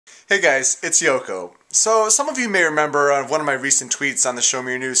Hey guys, it's Yoko. So, some of you may remember one of my recent tweets on the Show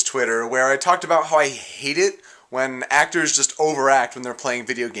Me Your News Twitter where I talked about how I hate it when actors just overact when they're playing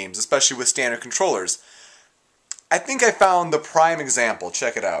video games, especially with standard controllers. I think I found the prime example.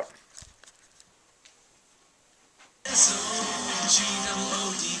 Check it out.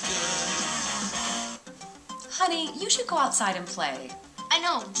 Honey, you should go outside and play. I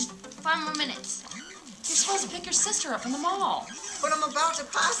know, just 5 more minutes. You're supposed to pick your sister up from the mall. But I'm about to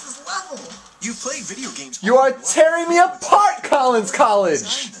pass this level. You play video games. You are tearing me apart, Collins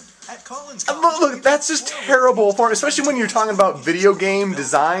College! At Collins Look, that's just terrible form, especially when you're talking about video game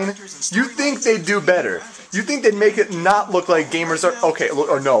design. You think they'd do better. You think they'd make it not look like gamers are... Okay,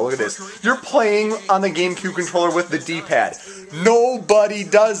 look at this. You're playing on the GameCube controller with the D-pad. Nobody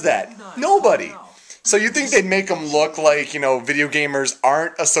does that. Nobody. So you think they'd make them look like, video gamers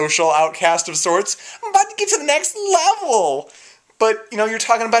aren't a social outcast of sorts? I'm about to get to the next level! But, you're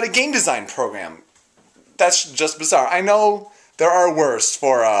talking about a game design program. That's just bizarre. I know there are worse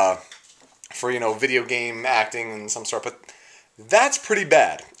for video game acting and some sort, but that's pretty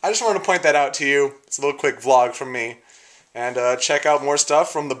bad. I just wanted to point that out to you. It's a little quick vlog from me. And check out more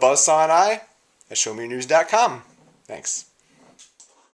stuff from the Buzzsaw and I at showmeyournews.com. Thanks.